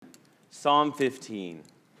Psalm 15.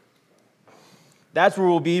 That's where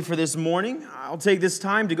we'll be for this morning. I'll take this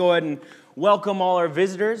time to go ahead and welcome all our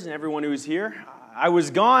visitors and everyone who's here. I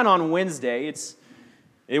was gone on Wednesday.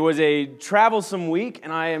 It was a troublesome week,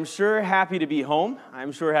 and I am sure happy to be home.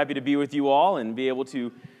 I'm sure happy to be with you all and be able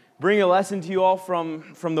to bring a lesson to you all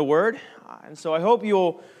from the Word. And so I hope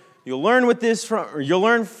you'll learn with this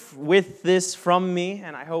from me,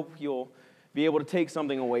 and I hope you'll be able to take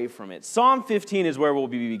something away from it. Psalm 15 is where we'll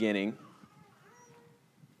be beginning.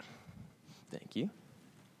 Thank you.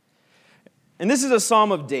 And this is a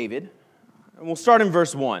psalm of David, and we'll start in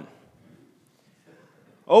verse 1.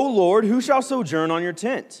 O Lord, who shall sojourn on your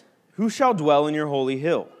tent? Who shall dwell in your holy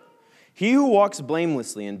hill? He who walks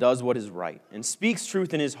blamelessly and does what is right, and speaks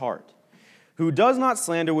truth in his heart, who does not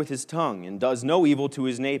slander with his tongue, and does no evil to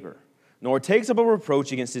his neighbor, nor takes up a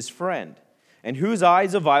reproach against his friend, and whose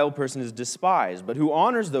eyes a vile person is despised, but who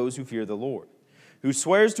honors those who fear the Lord, who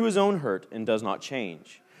swears to his own hurt and does not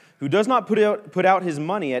change, who does not put out his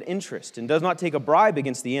money at interest, and does not take a bribe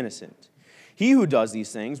against the innocent. He who does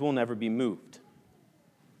these things will never be moved.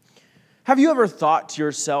 Have you ever thought to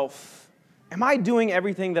yourself, am I doing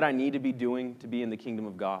everything that I need to be doing to be in the kingdom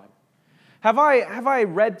of God? Have I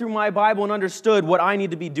read through my Bible and understood what I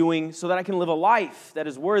need to be doing so that I can live a life that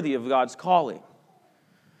is worthy of God's calling?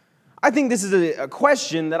 I think this is a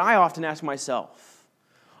question that I often ask myself.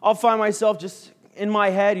 I'll find myself just in my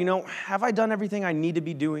head, have I done everything I need to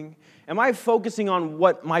be doing? Am I focusing on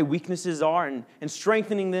what my weaknesses are and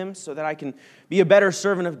strengthening them so that I can be a better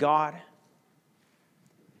servant of God?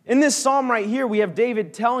 In this psalm right here, we have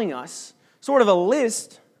David telling us sort of a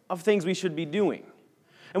list of things we should be doing.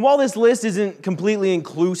 And while this list isn't completely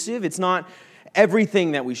inclusive, it's not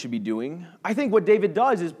everything that we should be doing, I think what David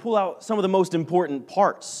does is pull out some of the most important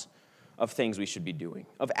parts of things we should be doing,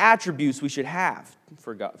 of attributes we should have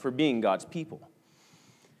for being God's people.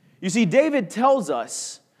 You see, David tells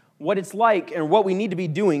us what it's like and what we need to be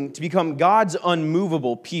doing to become God's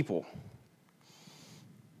unmovable people.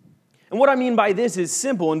 And what I mean by this is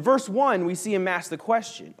simple. In verse 1, we see him ask the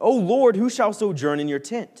question, O Lord, who shall sojourn in your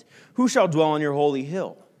tent? Who shall dwell on your holy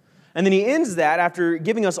hill? And then he ends that after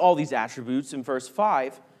giving us all these attributes in verse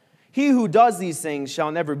 5, he who does these things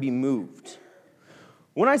shall never be moved.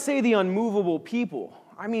 When I say the unmovable people,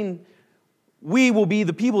 I mean we will be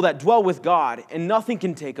the people that dwell with God, and nothing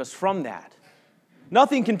can take us from that.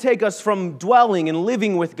 Nothing can take us from dwelling and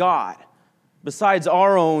living with God besides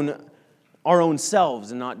our own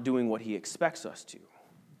selves and not doing what he expects us to.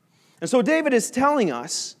 And so David is telling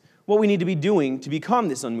us what we need to be doing to become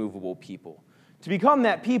this unmovable people, to become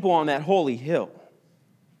that people on that holy hill.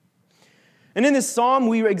 And in this psalm,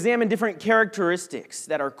 we examine different characteristics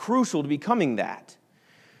that are crucial to becoming that.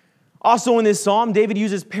 Also in this psalm, David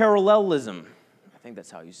uses parallelism. I think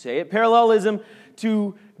that's how you say it. Parallelism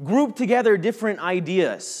to group together different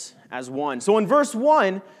ideas as one. So in verse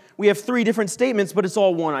 1, we have 3 different statements, but it's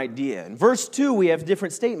all one idea. In verse 2, we have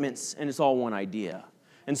different statements, and it's all one idea.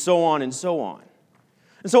 And so on and so on.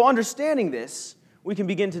 And so understanding this, we can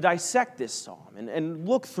begin to dissect this psalm and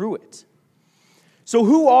look through it. So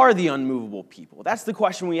who are the unmovable people? That's the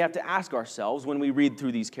question we have to ask ourselves when we read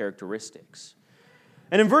through these characteristics.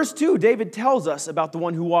 And in verse 2, David tells us about the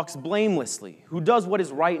one who walks blamelessly, who does what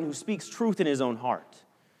is right, and who speaks truth in his own heart.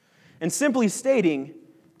 And simply stating,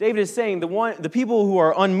 David is saying the people who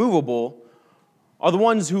are unmovable are the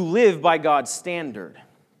ones who live by God's standard.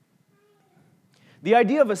 The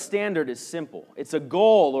idea of a standard is simple. It's a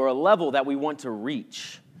goal or a level that we want to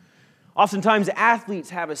reach. Oftentimes, athletes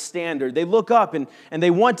have a standard. They look up and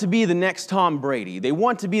they want to be the next Tom Brady. They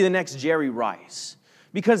want to be the next Jerry Rice.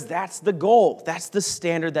 Because that's the goal. That's the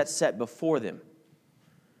standard that's set before them.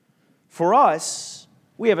 For us,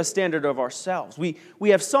 we have a standard of ourselves. We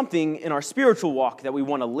have something in our spiritual walk that we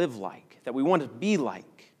want to live like, that we want to be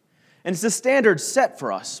like. And it's a standard set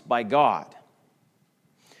for us by God.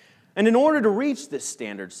 And in order to reach this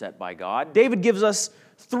standard set by God, David gives us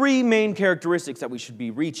 3 main characteristics that we should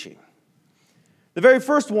be reaching. The very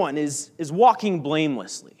first one is walking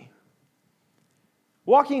blamelessly.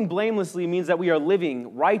 Walking blamelessly means that we are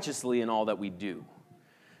living righteously in all that we do.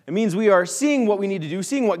 It means we are seeing what we need to do,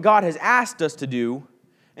 seeing what God has asked us to do,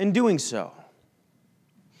 and doing so.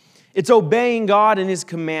 It's obeying God and his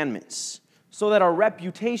commandments so that our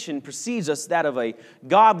reputation precedes us that of a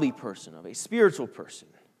godly person, of a spiritual person.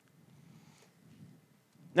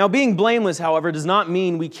 Now, being blameless, however, does not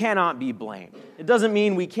mean we cannot be blamed. It doesn't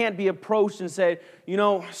mean we can't be approached and said,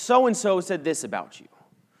 so-and-so said this about you.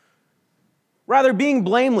 Rather, being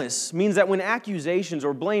blameless means that when accusations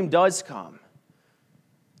or blame does come,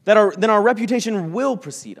 then our reputation will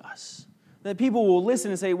precede us. that people will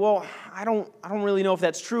listen and say, well, I don't really know if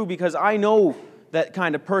that's true because I know that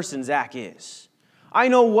kind of person Zach is. I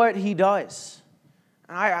know what he does.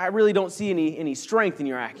 I really don't see any strength in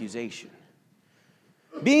your accusation.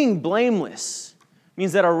 Being blameless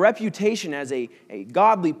means that our reputation as a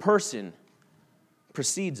godly person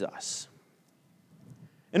precedes us.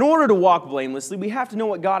 In order to walk blamelessly, we have to know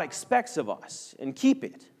what God expects of us and keep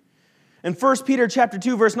it. In 1 Peter chapter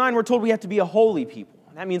 2, verse 9, we're told we have to be a holy people.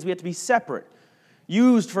 That means we have to be separate,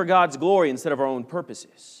 used for God's glory instead of our own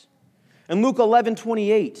purposes. In Luke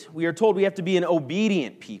 11:28, we are told we have to be an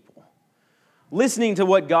obedient people, listening to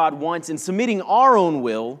what God wants and submitting our own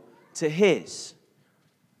will to His.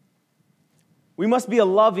 We must be a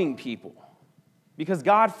loving people because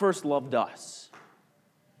God first loved us.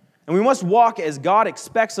 And we must walk as God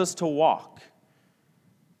expects us to walk,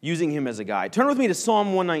 using Him as a guide. Turn with me to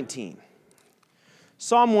Psalm 119.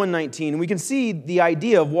 Psalm 119, we can see the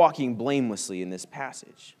idea of walking blamelessly in this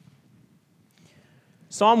passage.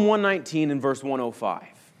 Psalm 119 and verse 105.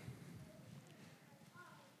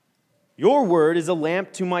 Your word is a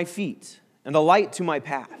lamp to my feet and a light to my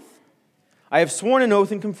path. I have sworn an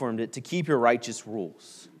oath and confirmed it to keep your righteous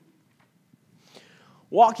rules.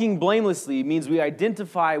 Walking blamelessly means we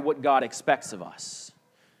identify what God expects of us.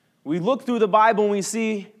 We look through the Bible and we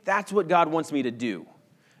see that's what God wants me to do.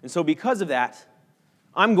 And so because of that,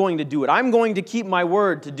 I'm going to do it. I'm going to keep my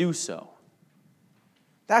word to do so.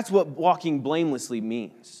 That's what walking blamelessly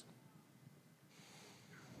means.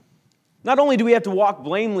 Not only do we have to walk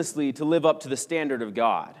blamelessly to live up to the standard of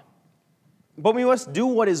God, but we must do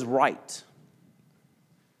what is right.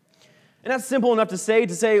 And that's simple enough to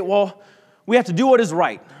say, well, we have to do what is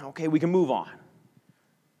right. Okay, we can move on.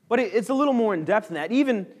 But it's a little more in depth than that.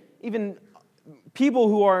 Even people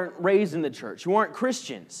who aren't raised in the church, who aren't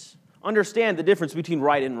Christians, understand the difference between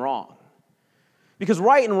right and wrong. Because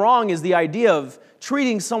right and wrong is the idea of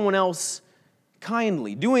treating someone else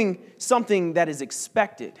kindly, doing something that is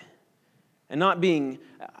expected, and not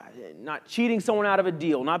cheating someone out of a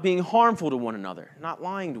deal, not being harmful to one another, not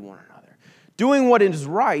lying to one another. Doing what is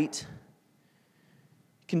right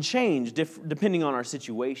can change depending on our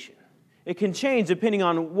situation. It can change depending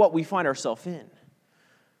on what we find ourselves in.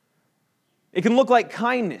 It can look like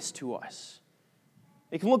kindness to us.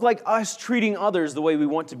 It can look like us treating others the way we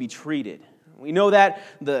want to be treated. We know that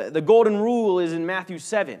the golden rule is in Matthew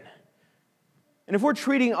 7. And if we're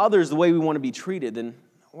treating others the way we want to be treated, then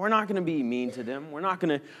we're not going to be mean to them. We're not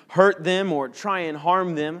going to hurt them or try and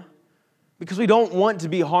harm them because we don't want to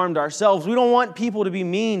be harmed ourselves. We don't want people to be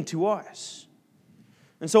mean to us.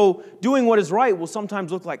 And so doing what is right will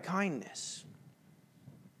sometimes look like kindness.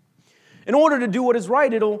 In order to do what is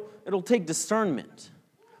right, it'll take discernment.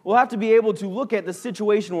 We'll have to be able to look at the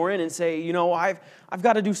situation we're in and say, I've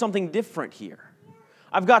got to do something different here.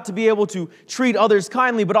 I've got to be able to treat others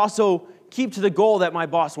kindly, but also keep to the goal that my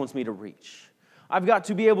boss wants me to reach. I've got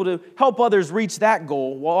to be able to help others reach that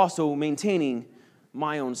goal while also maintaining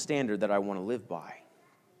my own standard that I want to live by.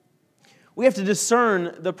 We have to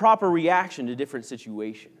discern the proper reaction to different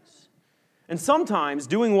situations. And sometimes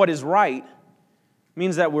doing what is right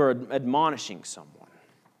means that we're admonishing someone.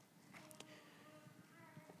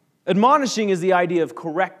 Admonishing is the idea of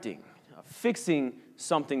correcting, of fixing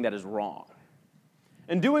something that is wrong.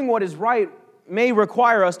 And doing what is right may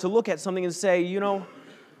require us to look at something and say, you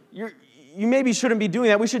maybe shouldn't be doing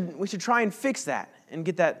that. We should try and fix that and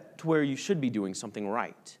get that to where you should be doing something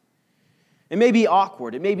right. It may be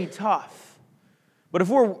awkward. It may be tough. But if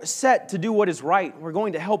we're set to do what is right, we're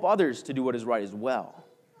going to help others to do what is right as well.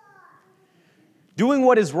 Doing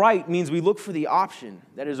what is right means we look for the option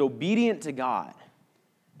that is obedient to God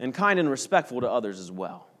and kind and respectful to others as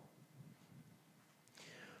well.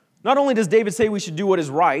 Not only does David say we should do what is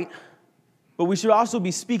right, but we should also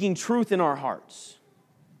be speaking truth in our hearts.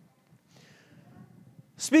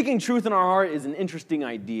 Speaking truth in our heart is an interesting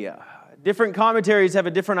idea. Different commentaries have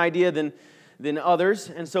a different idea than others,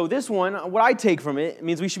 and so this one, what I take from it,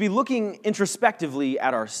 means we should be looking introspectively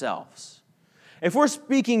at ourselves. If we're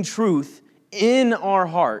speaking truth in our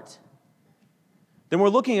heart, then we're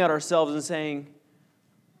looking at ourselves and saying,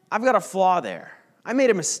 I've got a flaw there. I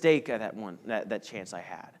made a mistake at that chance I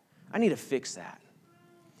had. I need to fix that.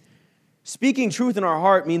 Speaking truth in our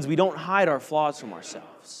heart means we don't hide our flaws from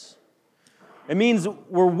ourselves. It means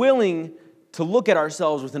we're willing to look at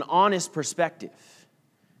ourselves with an honest perspective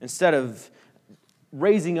instead of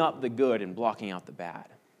raising up the good and blocking out the bad.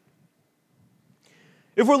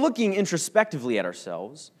 If we're looking introspectively at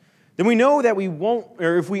ourselves, then we know that we won't,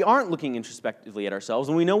 or if we aren't looking introspectively at ourselves,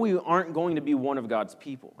 then we know we aren't going to be one of God's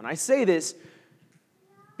people. And I say this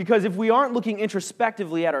because if we aren't looking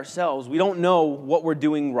introspectively at ourselves, we don't know what we're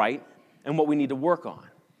doing right, and what we need to work on.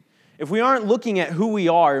 If we aren't looking at who we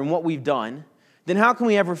are and what we've done, then how can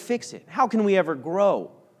we ever fix it? How can we ever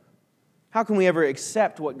grow? How can we ever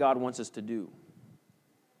accept what God wants us to do?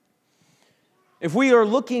 If we are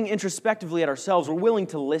looking introspectively at ourselves, we're willing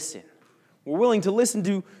to listen. We're willing to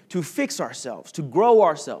listen to fix ourselves, to grow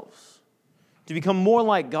ourselves, to become more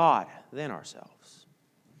like God than ourselves.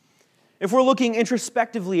 If we're looking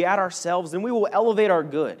introspectively at ourselves, then we will elevate our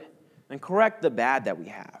good and correct the bad that we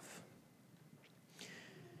have.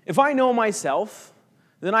 If I know myself,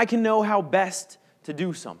 then I can know how best to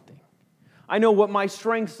do something. I know what my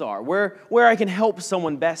strengths are, where I can help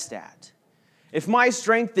someone best at. If my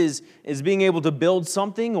strength is being able to build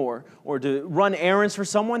something or to run errands for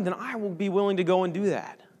someone, then I will be willing to go and do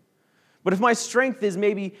that. But if my strength is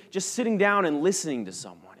maybe just sitting down and listening to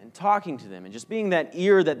someone and talking to them and just being that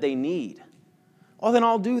ear that they need, well, then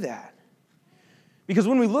I'll do that. Because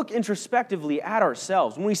when we look introspectively at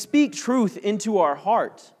ourselves, when we speak truth into our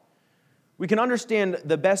heart, we can understand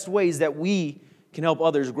the best ways that we can help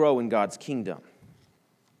others grow in God's kingdom.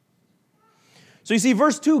 So you see,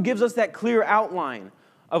 verse 2 gives us that clear outline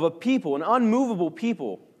of a people, an unmovable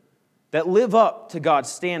people that live up to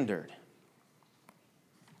God's standard.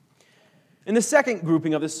 In the second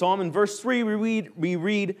grouping of this psalm, in verse 3, we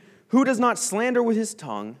read, "Who does not slander with his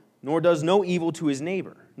tongue, nor does no evil to his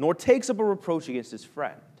neighbor, nor takes up a reproach against his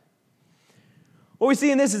friend." What we see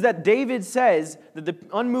in this is that David says that the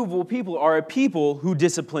unmovable people are a people who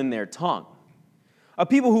discipline their tongue, a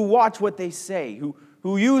people who watch what they say,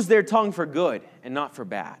 who use their tongue for good and not for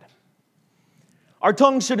bad. Our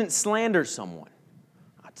tongue shouldn't slander someone.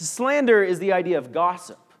 To slander is the idea of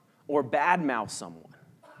gossip or badmouth someone.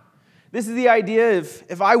 This is the idea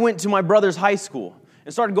if I went to my brother's high school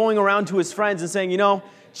and started going around to his friends and saying,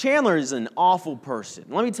 Chandler is an awful person.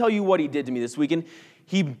 Let me tell you what he did to me this weekend.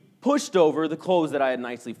 He pushed over the clothes that I had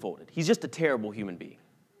nicely folded. He's just a terrible human being.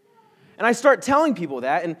 And I start telling people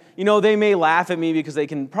that, and they may laugh at me because they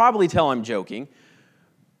can probably tell I'm joking,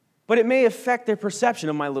 but it may affect their perception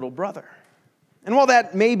of my little brother. And while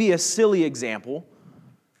that may be a silly example,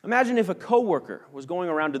 imagine if a coworker was going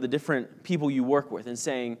around to the different people you work with and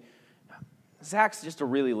saying, "Zach's just a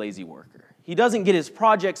really lazy worker. He doesn't get his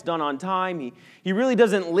projects done on time. He really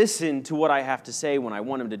doesn't listen to what I have to say when I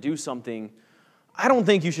want him to do something. I don't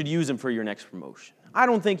think you should use him for your next promotion. I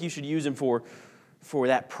don't think you should use him for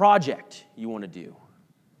that project you want to do."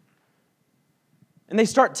 And they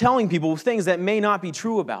start telling people things that may not be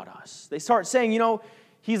true about us. They start saying,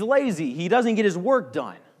 he's lazy. He doesn't get his work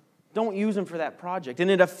done. Don't use him for that project. And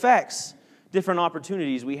it affects different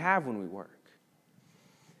opportunities we have when we work.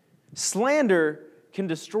 Slander can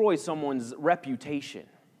destroy someone's reputation.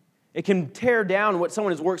 It can tear down what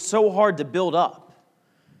someone has worked so hard to build up.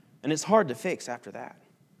 And it's hard to fix after that.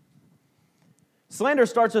 Slander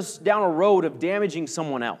starts us down a road of damaging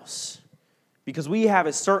someone else because we have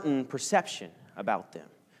a certain perception about them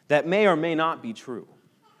that may or may not be true.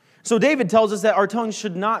 So David tells us that our tongues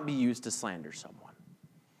should not be used to slander someone.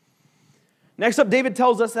 Next up, David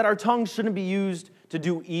tells us that our tongues shouldn't be used to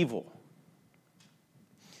do evil.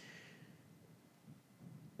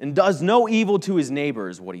 And does no evil to his neighbor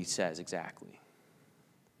is what he says exactly.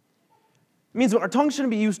 It means our tongue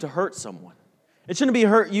shouldn't be used to hurt someone. It shouldn't be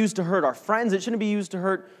used to hurt our friends. It shouldn't be used to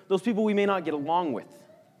hurt those people we may not get along with.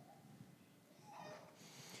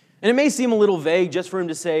 And it may seem a little vague just for him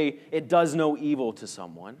to say it does no evil to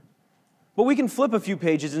someone. But we can flip a few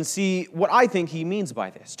pages and see what I think he means by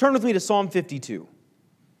this. Turn with me to Psalm 52.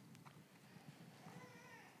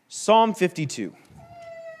 Psalm 52.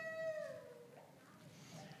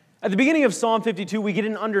 At the beginning of Psalm 52, we get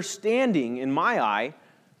an understanding, in my eye,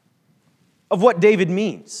 of what David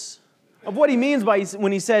means. Of what he means by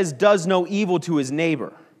when he says, does no evil to his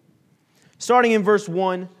neighbor. Starting in verse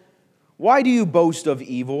 1, "Why do you boast of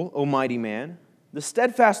evil, O mighty man? The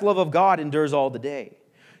steadfast love of God endures all the day.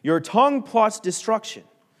 Your tongue plots destruction.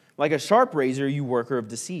 Like a sharp razor, you worker of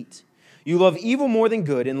deceit. You love evil more than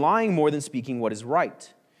good, and lying more than speaking what is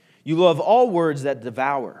right. You love all words that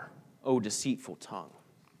devour, O deceitful tongue."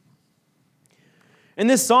 In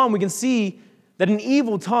this psalm, we can see that an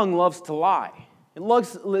evil tongue loves to lie. It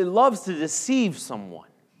loves to deceive someone.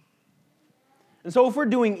 And so if we're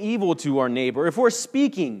doing evil to our neighbor, if we're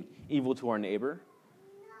speaking evil to our neighbor,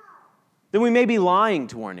 then we may be lying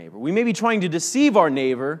to our neighbor. We may be trying to deceive our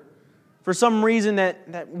neighbor for some reason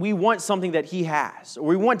that we want something that he has, or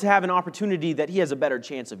we want to have an opportunity that he has a better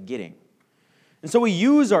chance of getting. And so we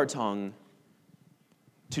use our tongue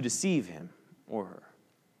to deceive him or her.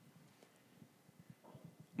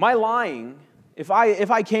 My lying, if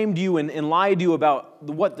I came to you and lied to you about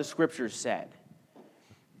what the Scriptures said,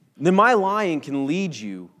 then my lying can lead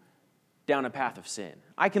you down a path of sin.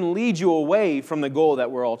 I can lead you away from the goal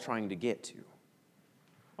that we're all trying to get to.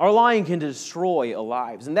 Our lying can destroy a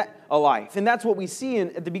life. And that's what we see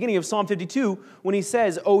at the beginning of Psalm 52 when he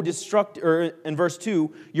says, in verse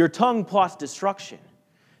 2, your tongue plots destruction.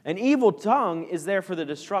 An evil tongue is there for the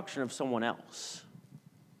destruction of someone else.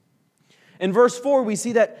 In verse 4, we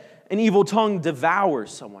see that an evil tongue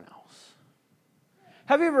devours someone else.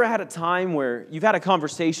 Have you ever had a time where you've had a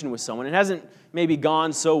conversation with someone, it hasn't maybe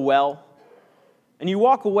gone so well, and you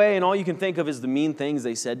walk away and all you can think of is the mean things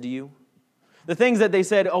they said to you? The things that they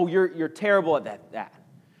said, oh, you're terrible at that.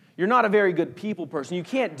 You're not a very good people person. You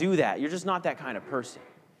can't do that. You're just not that kind of person.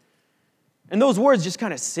 And those words just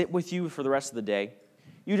kind of sit with you for the rest of the day.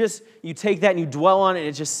 You take that and you dwell on it, and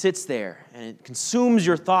it just sits there, and it consumes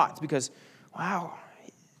your thoughts because, wow,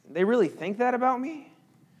 they really think that about me?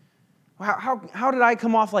 How did I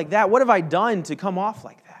come off like that? What have I done to come off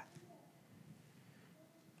like that?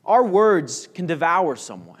 Our words can devour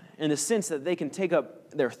someone in the sense that they can take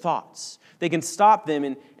up their thoughts. They can stop them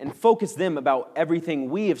and focus them about everything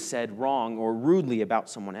we have said wrong or rudely about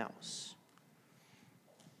someone else.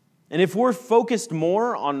 And if we're focused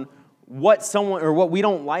more on what we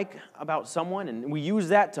don't like about someone and we use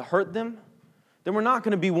that to hurt them, then we're not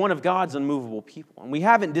going to be one of God's unmovable people. And we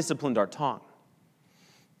haven't disciplined our tongue.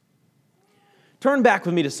 Turn back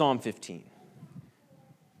with me to Psalm 15.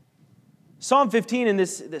 Psalm 15, in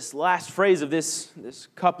this last phrase of this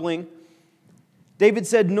coupling, David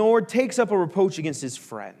said, "Nor takes up a reproach against his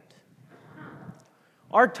friend."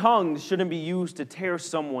 Our tongues shouldn't be used to tear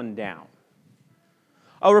someone down.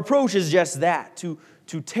 A reproach is just that, to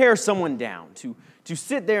tear someone down, to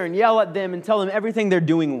sit there and yell at them and tell them everything they're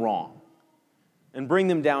doing wrong and bring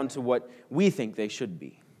them down to what we think they should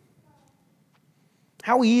be.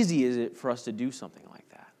 How easy is it for us to do something like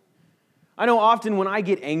that? I know often when I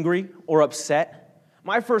get angry or upset,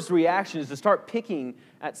 my first reaction is to start picking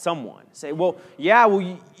at someone. Say,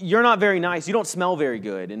 you're not very nice. You don't smell very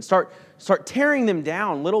good. And start tearing them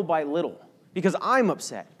down little by little because I'm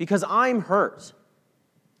upset, because I'm hurt.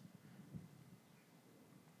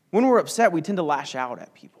 When we're upset, we tend to lash out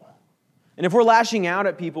at people. And if we're lashing out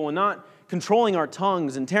at people and not controlling our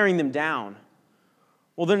tongues and tearing them down,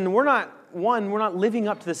 well, then we're not living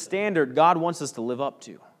up to the standard God wants us to live up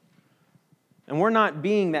to. And we're not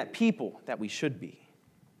being that people that we should be.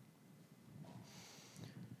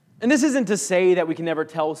 And this isn't to say that we can never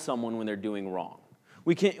tell someone when they're doing wrong.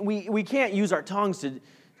 We can't use our tongues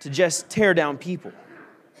to just tear down people.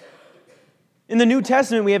 In the New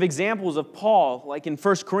Testament, we have examples of Paul, like in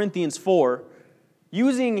 1 Corinthians 4,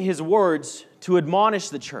 using his words to admonish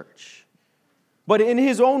the church. But in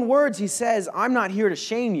his own words, he says, "I'm not here to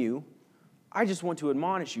shame you. I just want to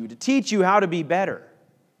admonish you, to teach you how to be better."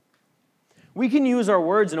 We can use our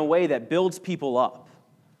words in a way that builds people up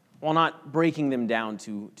while not breaking them down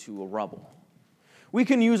to a rubble. We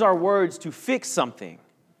can use our words to fix something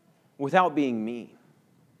without being mean.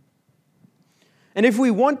 And if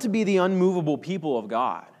we want to be the unmovable people of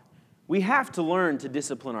God, we have to learn to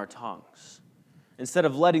discipline our tongues instead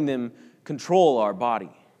of letting them control our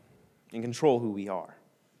body and control who we are.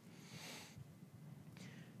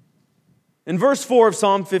 In verse 4 of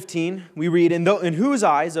Psalm 15, we read, in whose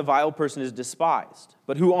eyes a vile person is despised,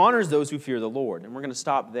 but who honors those who fear the Lord. And we're going to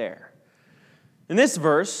stop there. In this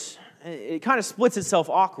verse, it kind of splits itself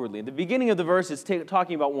awkwardly. At the beginning of the verse, it's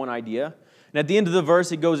talking about one idea, and at the end of the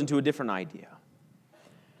verse, it goes into a different idea.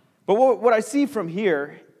 But what I see from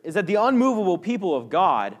here is that the unmovable people of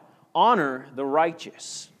God honor the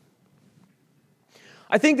righteous.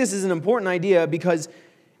 I think this is an important idea because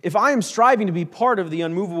if I am striving to be part of the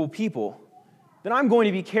unmovable people, then I'm going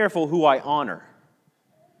to be careful who I honor.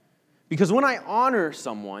 Because when I honor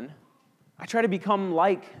someone, I try to become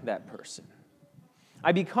like that person.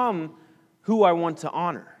 I become who I want to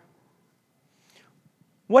honor.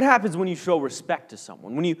 What happens when you show respect to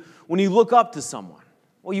someone? When you look up to someone?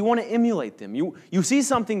 Well, you want to emulate them. You see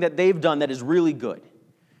something that they've done that is really good.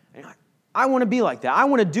 And I want to be like that. I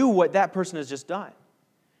want to do what that person has just done.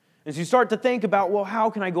 And so you start to think about, well,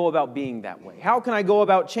 how can I go about being that way? How can I go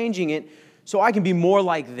about changing it so I can be more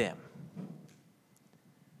like them?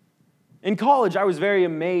 In college, I was very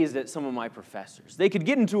amazed at some of my professors. They could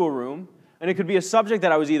get into a room, and it could be a subject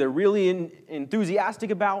that I was either really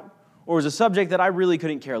enthusiastic about or was a subject that I really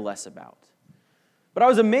couldn't care less about. But I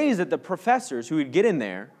was amazed at the professors who would get in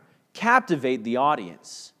there, captivate the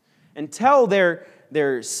audience, and tell their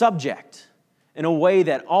subject in a way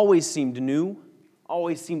that always seemed new,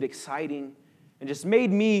 always seemed exciting, and just made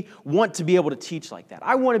me want to be able to teach like that.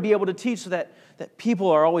 I want to be able to teach so that people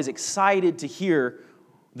are always excited to hear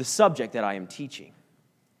the subject that I am teaching.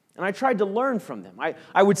 And I tried to learn from them.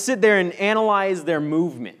 I would sit there and analyze their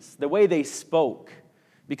movements, the way they spoke,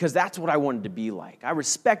 because that's what I wanted to be like. I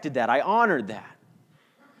respected that. I honored that.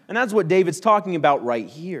 And that's what David's talking about right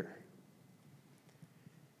here.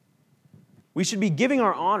 We should be giving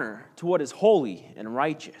our honor to what is holy and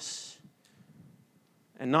righteous,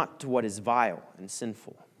 and not to what is vile and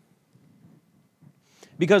sinful.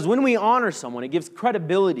 Because when we honor someone, it gives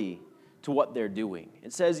credibility to what they're doing.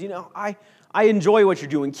 It says, I enjoy what you're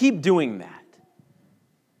doing. Keep doing that.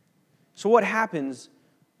 So what happens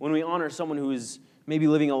when we honor someone who is maybe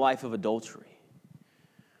living a life of adultery?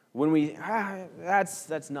 When we,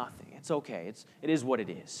 that's nothing. It's okay. It is what it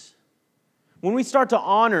is. When we start to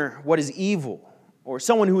honor what is evil or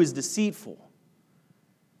someone who is deceitful,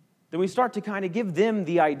 then we start to kind of give them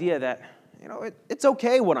the idea that, it's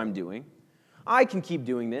okay what I'm doing. I can keep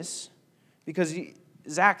doing this because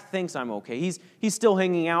Zach thinks I'm okay. He's still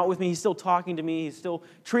hanging out with me. He's still talking to me. He's still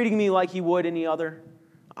treating me like he would any other.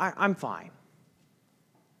 I'm fine.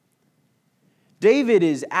 David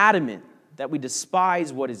is adamant that we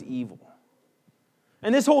despise what is evil.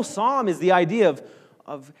 And this whole psalm is the idea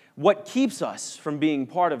of what keeps us from being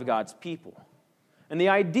part of God's people. And the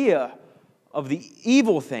idea of the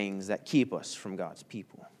evil things that keep us from God's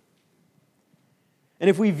people. And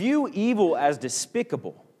if we view evil as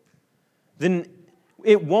despicable, then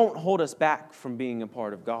it won't hold us back from being a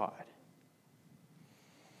part of God.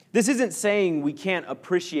 This isn't saying we can't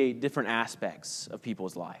appreciate different aspects of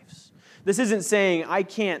people's lives. This isn't saying I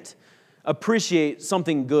can't appreciate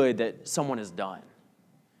something good that someone has done.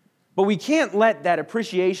 But we can't let that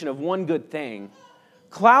appreciation of one good thing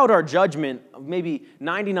cloud our judgment of maybe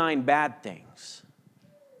 99 bad things.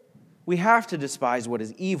 We have to despise what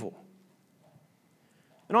is evil.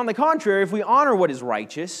 And on the contrary, if we honor what is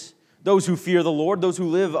righteous, those who fear the Lord, those who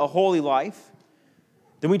live a holy life,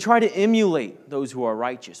 then we try to emulate those who are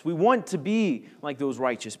righteous. We want to be like those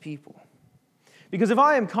righteous people. Because if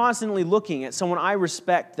I am constantly looking at someone I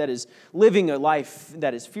respect that is living a life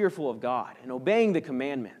that is fearful of God and obeying the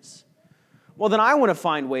commandments, well, then I want to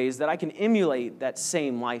find ways that I can emulate that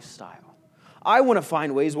same lifestyle. I want to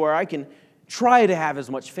find ways where I can try to have as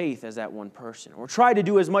much faith as that one person, or try to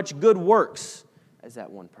do as much good works as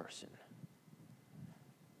that one person.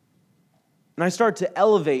 And I start to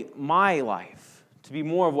elevate my life to be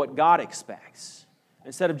more of what God expects,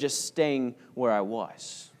 instead of just staying where I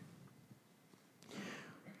was.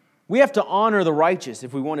 We have to honor the righteous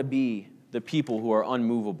if we want to be the people who are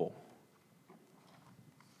unmovable.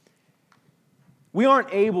 We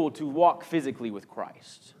aren't able to walk physically with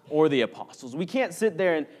Christ or the apostles. We can't sit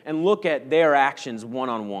there and look at their actions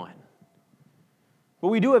one-on-one. But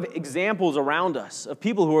we do have examples around us of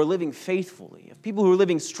people who are living faithfully, of people who are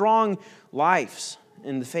living strong lives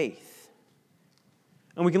in the faith.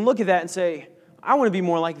 And we can look at that and say, I want to be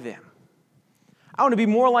more like them. I want to be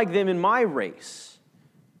more like them in my race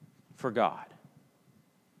for God.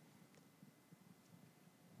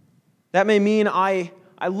 That may mean I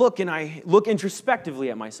look introspectively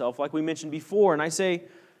at myself, like we mentioned before, and I say,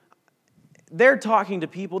 they're talking to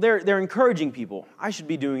people, they're encouraging people. I should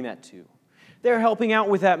be doing that too. They're helping out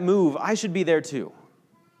with that move. I should be there too.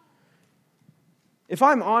 If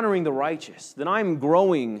I'm honoring the righteous, then I'm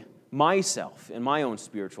growing myself in my own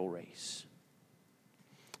spiritual race.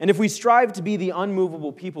 And if we strive to be the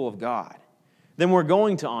unmovable people of God, then we're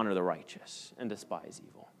going to honor the righteous and despise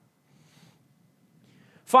evil.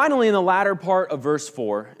 Finally, in the latter part of verse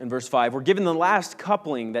 4 and verse 5, we're given the last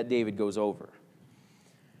coupling that David goes over.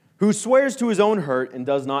 Who swears to his own hurt and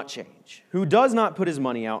does not change, who does not put his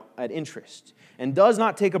money out at interest, and does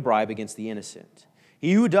not take a bribe against the innocent.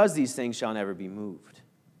 He who does these things shall never be moved.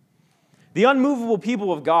 The unmovable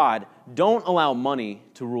people of God don't allow money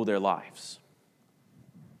to rule their lives.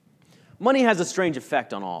 Money has a strange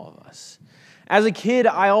effect on all of us. As a kid,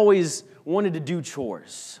 I always wanted to do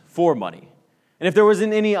chores for money. And if there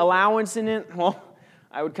wasn't any allowance in it, well,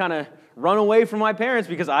 I would kind of run away from my parents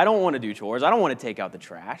because I don't want to do chores. I don't want to take out the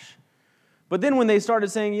trash. But then when they started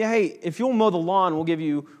saying, yeah, hey, if you'll mow the lawn, we'll give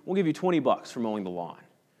you $20 for mowing the lawn.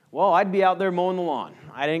 Well, I'd be out there mowing the lawn.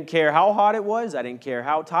 I didn't care how hot it was. I didn't care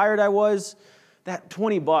how tired I was. That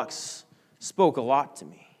 $20 spoke a lot to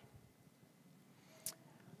me.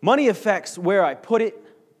 Money affects where I put it,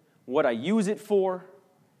 what I use it for,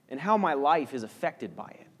 and how my life is affected by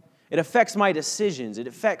it. It affects my decisions. It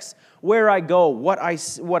affects where I go, what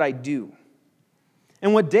I do.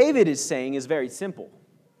 And what David is saying is very simple.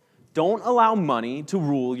 Don't allow money to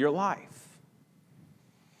rule your life.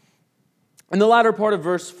 In the latter part of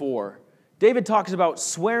verse 4, David talks about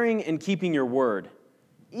swearing and keeping your word,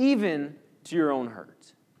 even to your own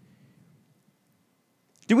hurt.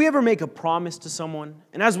 Do we ever make a promise to someone,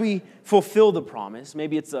 and as we fulfill the promise,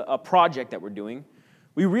 maybe it's a project that we're doing,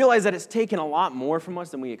 we realize that it's taken a lot more from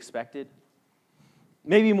us than we expected?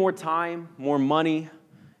 Maybe more time, more money.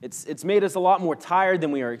 It's made us a lot more tired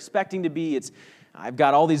than we are expecting to be. I've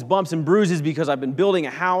got all these bumps and bruises because I've been building a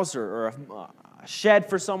house or a shed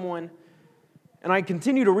for someone. And I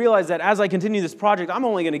continue to realize that as I continue this project, I'm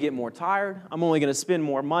only going to get more tired. I'm only going to spend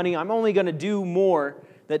more money. I'm only going to do more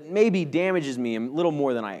that maybe damages me a little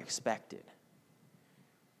more than I expected.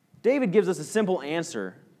 David gives us a simple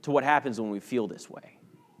answer to what happens when we feel this way.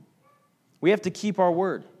 We have to keep our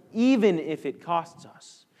word, even if it costs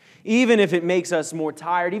us, even if it makes us more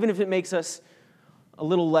tired, even if it makes us a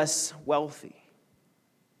little less wealthy.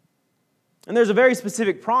 And there's a very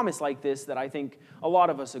specific promise like this that I think a lot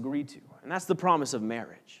of us agree to, and that's the promise of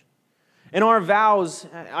marriage. In our vows,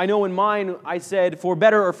 I know in mine I said, for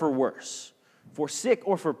better or for worse, for sick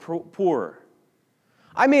or for poorer.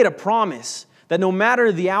 I made a promise that no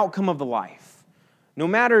matter the outcome of the life, no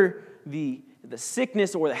matter the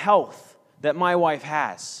sickness or the health that my wife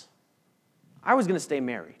has, I was going to stay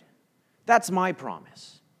married. That's my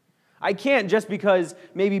promise. I can't, just because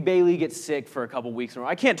maybe Bailey gets sick for a couple weeks,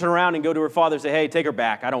 I can't turn around and go to her father and say, hey, take her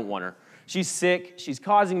back. I don't want her. She's sick. She's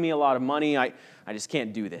causing me a lot of money. I just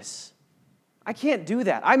can't do this. I can't do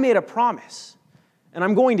that. I made a promise, and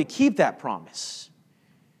I'm going to keep that promise,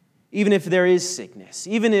 even if there is sickness,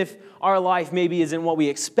 even if our life maybe isn't what we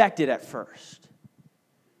expected at first.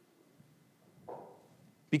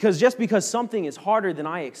 Because just because something is harder than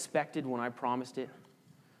I expected when I promised it,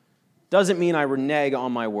 doesn't mean I renege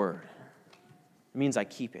on my word. It means I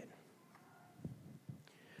keep it.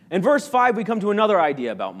 In verse 5, we come to another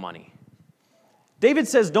idea about money. David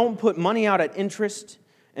says, don't put money out at interest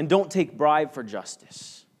and don't take bribe for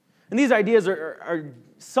justice. And these ideas are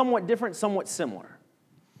somewhat different, somewhat similar.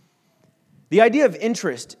 The idea of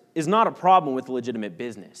interest is not a problem with legitimate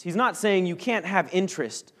business. He's not saying you can't have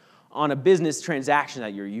interest on a business transaction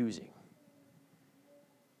that you're using.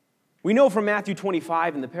 We know from Matthew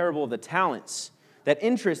 25 in the parable of the talents that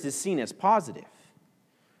interest is seen as positive.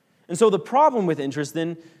 And so the problem with interest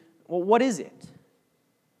then, well, what is it?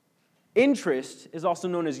 Interest is also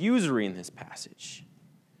known as usury in this passage.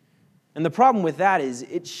 And the problem with that is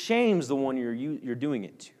it shames the one you're doing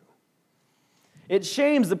it to. It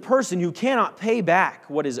shames the person who cannot pay back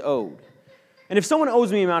what is owed. And if someone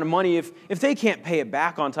owes me an amount of money, if they can't pay it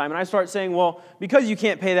back on time, and I start saying, well, because you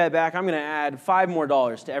can't pay that back, I'm going to add $5 more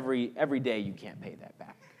to every day you can't pay that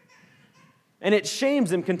back. And it shames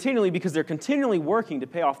them continually because they're continually working to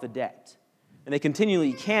pay off the debt. And they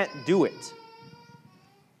continually can't do it.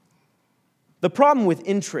 The problem with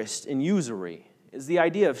interest and usury is the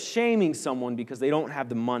idea of shaming someone because they don't have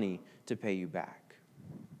the money to pay you back.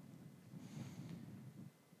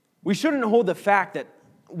 We shouldn't hold the fact that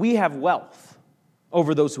we have wealth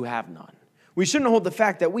over those who have none. We shouldn't hold the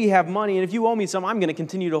fact that we have money, and if you owe me some, I'm going to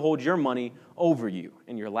continue to hold your money over you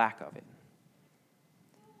and your lack of it.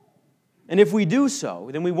 And if we do so,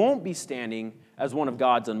 then we won't be standing as one of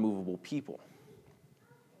God's unmovable people.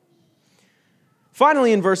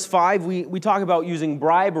 Finally, in verse 5, we talk about using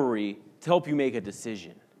bribery to help you make a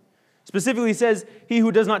decision. Specifically, it says, he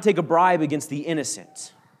who does not take a bribe against the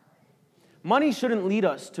innocent. Money shouldn't lead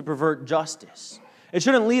us to pervert justice. It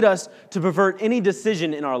shouldn't lead us to pervert any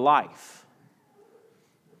decision in our life.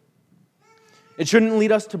 It shouldn't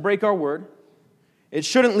lead us to break our word. It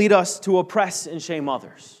shouldn't lead us to oppress and shame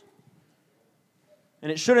others.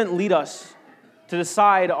 And it shouldn't lead us to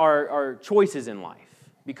decide our choices in life.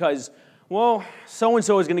 Because, well,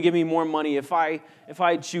 so-and-so is going to give me more money if I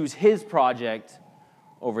choose his project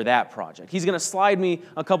over that project. He's going to slide me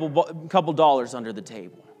a couple dollars under the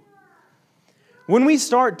table. When we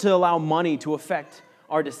start to allow money to affect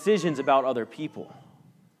our decisions about other people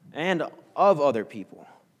and of other people,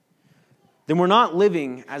 then we're not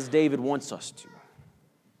living as David wants us to.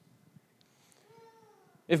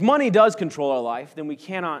 If money does control our life, then we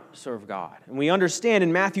cannot serve God. And we understand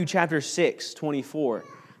in Matthew chapter 6, 24,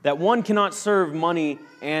 that one cannot serve money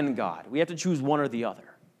and God. We have to choose one or the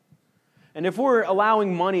other. And if we're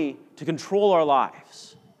allowing money to control our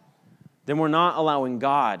lives, then we're not allowing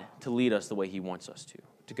God to lead us the way He wants us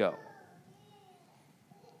to go.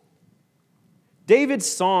 David's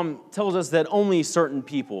psalm tells us that only certain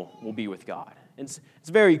people will be with God. It's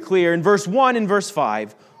very clear. In verse 1 and verse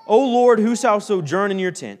 5, O Lord, who shall sojourn in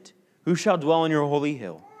your tent? Who shall dwell in your holy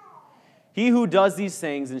hill? He who does these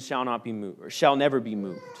things and shall not be moved, or shall never be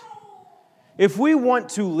moved. If we want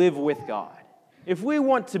to live with God, if we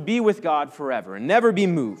want to be with God forever and never be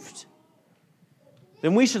moved,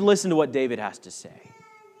 then we should listen to what David has to say.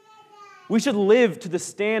 We should live to the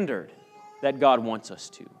standard that God wants us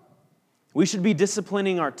to. We should be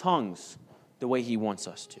disciplining our tongues the way He wants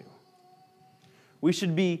us to. We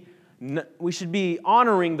should be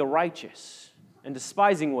honoring the righteous and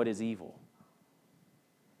despising what is evil.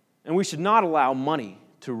 And we should not allow money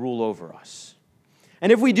to rule over us.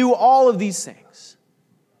 And if we do all of these things,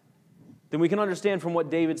 then we can understand from what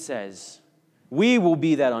David says, we will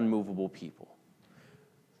be that unmovable people.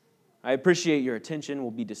 I appreciate your attention.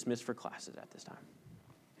 We'll be dismissed for classes at this time.